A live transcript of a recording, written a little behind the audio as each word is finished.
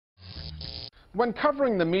When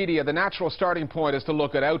covering the media, the natural starting point is to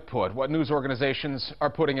look at output, what news organizations are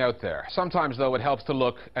putting out there. Sometimes, though, it helps to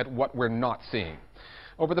look at what we're not seeing.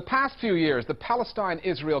 Over the past few years, the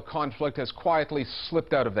Palestine-Israel conflict has quietly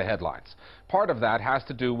slipped out of the headlines. Part of that has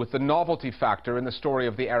to do with the novelty factor in the story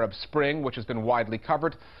of the Arab Spring, which has been widely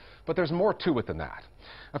covered. But there's more to it than that.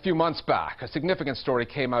 A few months back, a significant story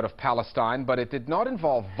came out of Palestine, but it did not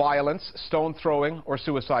involve violence, stone throwing, or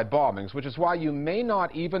suicide bombings, which is why you may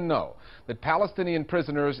not even know that Palestinian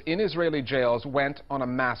prisoners in Israeli jails went on a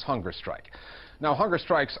mass hunger strike. Now, hunger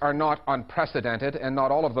strikes are not unprecedented, and not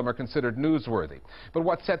all of them are considered newsworthy. But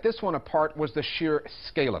what set this one apart was the sheer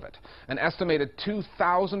scale of it. An estimated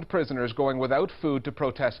 2,000 prisoners going without food to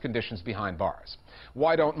protest conditions behind bars.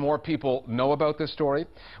 Why don't more people know about this story?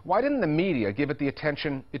 Why didn't the media give it the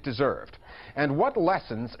attention it deserved? And what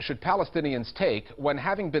lessons should Palestinians take when,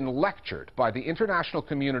 having been lectured by the international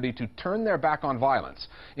community to turn their back on violence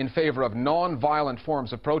in favor of non-violent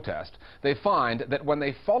forms of protest, they find that when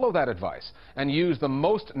they follow that advice and use the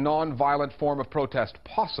most non-violent form of protest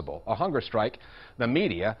possible, a hunger strike, the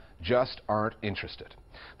media just aren't interested.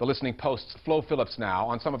 The Listening Post's Flo Phillips now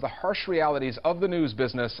on some of the harsh realities of the news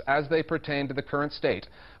business as they pertain to the current state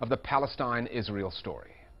of the Palestine-Israel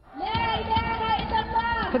story.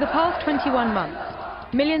 For the past 21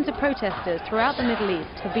 months, millions of protesters throughout the Middle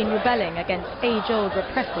East have been rebelling against age-old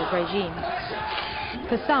repressive regimes.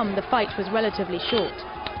 For some, the fight was relatively short.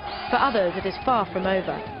 For others, it is far from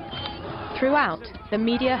over. Throughout, the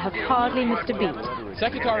media have hardly missed a beat.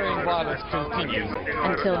 Sectarian violence continues.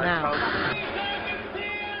 Until now.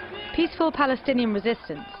 Peaceful Palestinian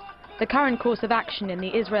resistance, the current course of action in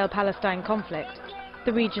the Israel-Palestine conflict,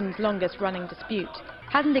 the region's longest-running dispute,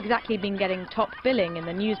 hasn't exactly been getting top billing in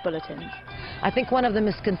the news bulletins. I think one of the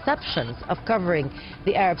misconceptions of covering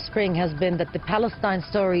the Arab Spring has been that the Palestine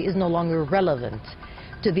story is no longer relevant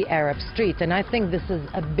to the Arab street, and I think this is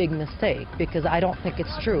a big mistake because I don't think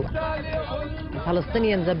it's true.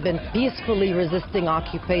 Palestinians have been peacefully resisting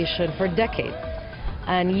occupation for decades,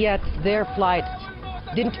 and yet their plight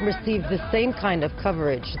didn't receive the same kind of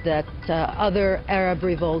coverage that other Arab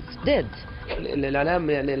revolts did.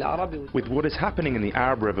 With what is happening in the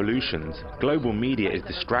Arab revolutions, global media is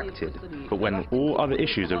distracted, but when all other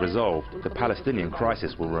issues are resolved, the Palestinian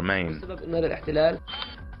crisis will remain.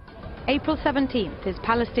 April 17th is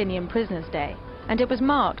Palestinian Prisoners' Day, and it was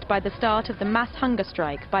marked by the start of the mass hunger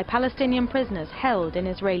strike by Palestinian prisoners held in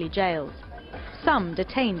Israeli jails. Some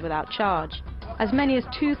detained without charge. As many as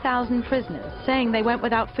 2,000 prisoners saying they went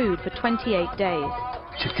without food for 28 days.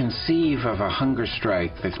 To conceive of a hunger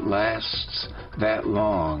strike that lasts that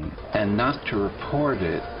long and not to report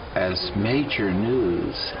it as major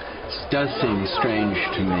news does seem strange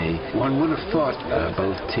to me. One would have thought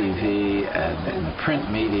both TV and the print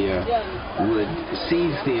media would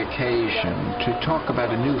seize the occasion to talk about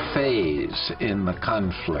a new phase in the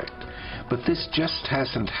conflict. But this just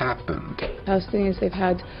hasn't happened. Palestinians, they've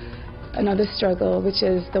had another struggle, which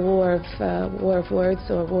is the war of words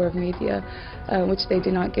or war of media, which they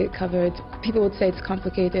do not get covered. People would say it's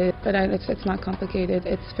complicated, but it's not complicated.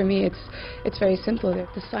 For me, it's very simple.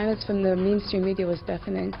 The silence from the mainstream media was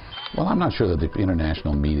deafening. Well, I'm not sure that the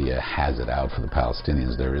international media has it out for the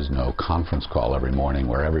Palestinians. There is no conference call every morning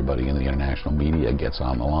where everybody in the international media gets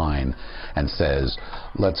on the line and says,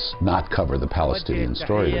 let's not cover the Palestinian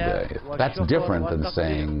story today. That's different than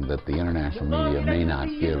saying that the international media may not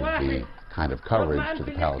give the kind of coverage to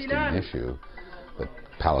the Palestinian issue that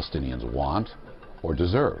Palestinians want or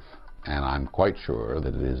deserve. And I'm quite sure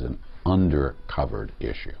that it is an under-covered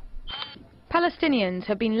issue. Palestinians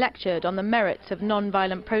have been lectured on the merits of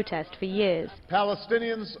non-violent protest for years.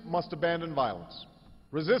 Palestinians must abandon violence.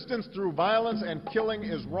 Resistance through violence and killing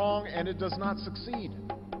is wrong, and it does not succeed.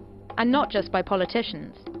 And not just by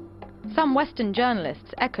politicians. Some Western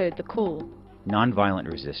journalists echoed the call.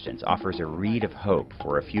 Nonviolent resistance offers a reed of hope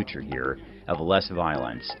for a future here of less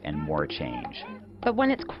violence and more change. But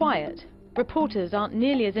when it's quiet, reporters aren't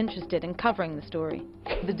nearly as interested in covering the story.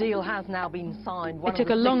 The deal has now been signed. It took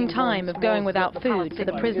a long time of going without food for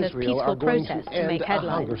the prisoners' peaceful protest to make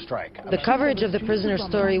headlines. The coverage of the prisoner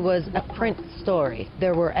story was a print story.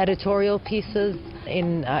 There were editorial pieces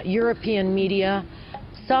in European media,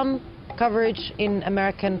 some coverage in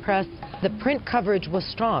American press. The print coverage was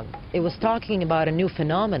strong. It was talking about a new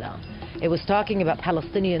phenomenon. It was talking about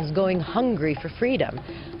Palestinians going hungry for freedom.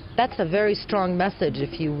 That's a very strong message,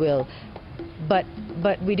 if you will. But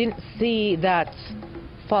we didn't see that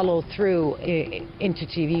follow through into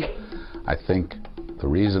TV. I think the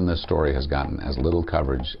reason this story has gotten as little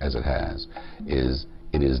coverage as it has is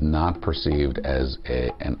it is not perceived as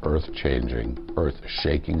an earth-changing,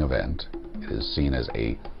 earth-shaking event. It It is seen as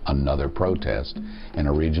another protest in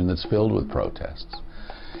a region that's filled with protests.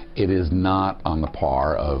 It is not on the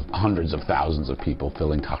par of hundreds of thousands of people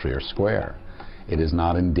filling Tahrir Square. It is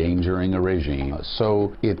not endangering a regime.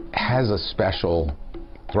 So it has a special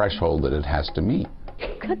threshold that it has to meet.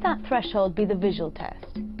 Could that threshold be the visual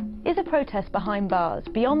test? Is a protest behind bars,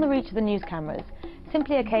 beyond the reach of the news cameras,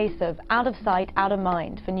 simply a case of out of sight, out of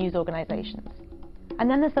mind for news organisations? And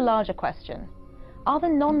then there's the larger question. Are the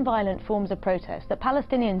non-violent forms of protest that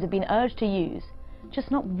Palestinians have been urged to use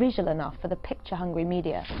just not visual enough for the picture-hungry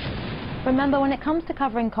media? Remember, when it comes to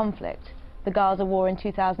covering conflict, the Gaza war in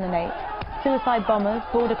 2008, suicide bombers,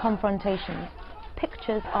 border confrontations,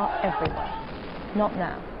 pictures are everywhere. Not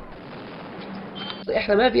now. There is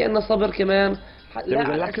a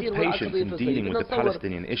lack of patience in dealing with the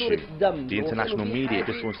Palestinian issue. The international media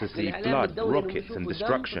just wants to see blood, rockets and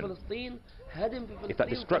destruction. If that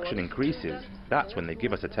destruction increases, that's when they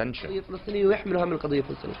give us attention.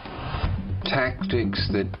 Tactics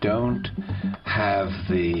that don't have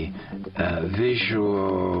the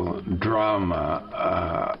visual drama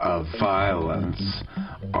of violence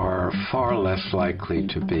are far less likely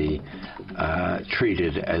to be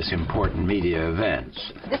treated as important media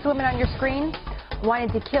events. This woman on your screen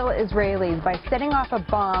wanted to kill Israelis by setting off a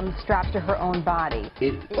bomb strapped to her own body.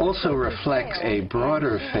 It also reflects a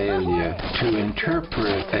broader failure to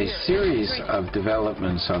interpret a series of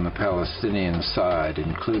developments on the Palestinian side,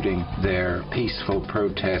 including their peaceful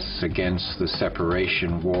protests against the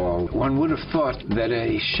separation wall. One would have thought that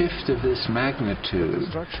a shift of this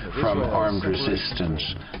magnitude from armed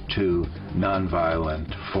resistance to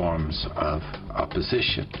nonviolent forms of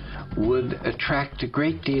opposition would attract a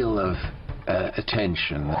great deal of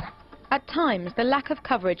attention. At times, the lack of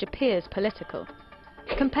coverage appears political.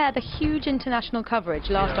 Compare the huge international coverage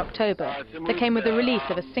last October that came with the release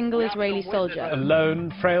of a single Israeli soldier. A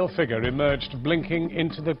lone, frail figure emerged blinking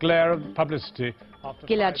into the glare of publicity after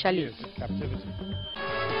Gilad Shalit.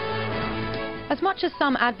 As much as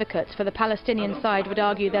some advocates for the Palestinian side would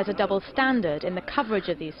argue there's a double standard in the coverage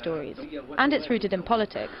of these stories, and it's rooted in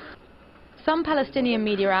politics, some Palestinian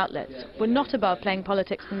media outlets were not above playing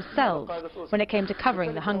politics themselves when it came to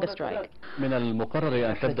covering the hunger strike. As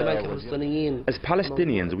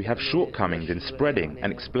Palestinians, we have shortcomings in spreading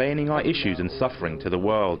and explaining our issues and suffering to the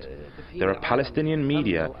world. There are Palestinian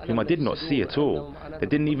media whom I did not see at all. They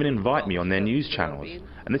didn't even invite me on their news channels.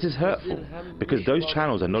 And this is hurtful, because those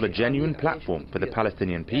channels are not a genuine platform for the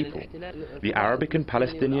Palestinian people. The Arabic and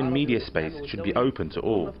Palestinian media space should be open to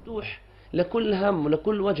all. Local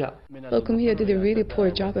media did a really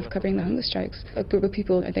poor job of covering the hunger strikes. A group of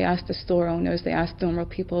people, they asked the store owners, they asked normal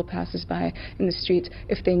people, passers-by in the street,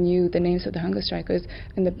 if they knew the names of the hunger strikers.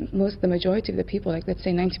 And the majority of the people, like let's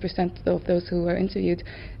say 90% of those who were interviewed,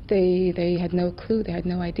 they had no clue, they had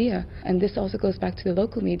no idea. And this also goes back to the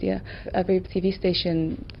local media. Every TV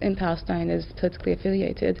station in Palestine is politically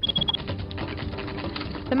affiliated.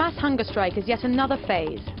 The mass hunger strike is yet another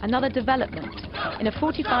phase, another development in a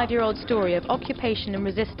 45-year-old story of occupation and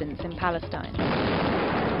resistance in Palestine.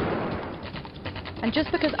 And just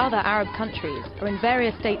because other Arab countries are in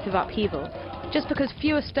various states of upheaval, just because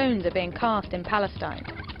fewer stones are being cast in Palestine,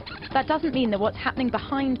 that doesn't mean that what's happening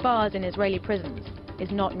behind bars in Israeli prisons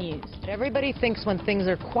is not news. Everybody thinks when things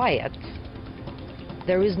are quiet,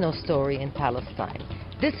 there is no story in Palestine.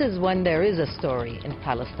 This is when there is a story in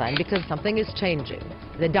Palestine, because something is changing.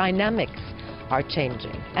 The dynamics are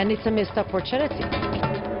changing, and it's a missed opportunity.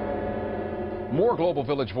 More Global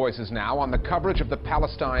Village voices now on the coverage of the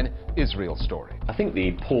Palestine-Israel story. I think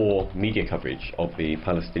the poor media coverage of the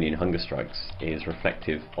Palestinian hunger strikes is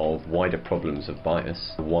reflective of wider problems of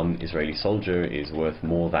bias. One Israeli soldier is worth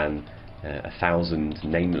more than 1,000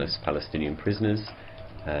 nameless Palestinian prisoners.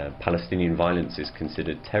 Palestinian violence is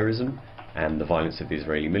considered terrorism, and the violence of the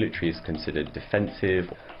Israeli military is considered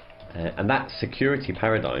defensive. And that security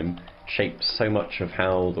paradigm shapes so much of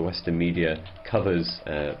how the Western media covers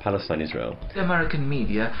Palestine-Israel. The American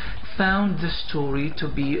media found the story to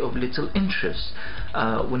be of little interest.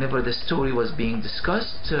 Whenever the story was being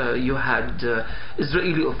discussed, you had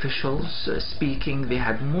Israeli officials speaking. They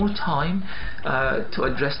had more time to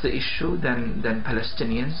address the issue than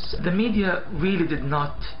Palestinians. The media really did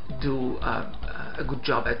not do a good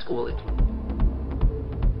job at all.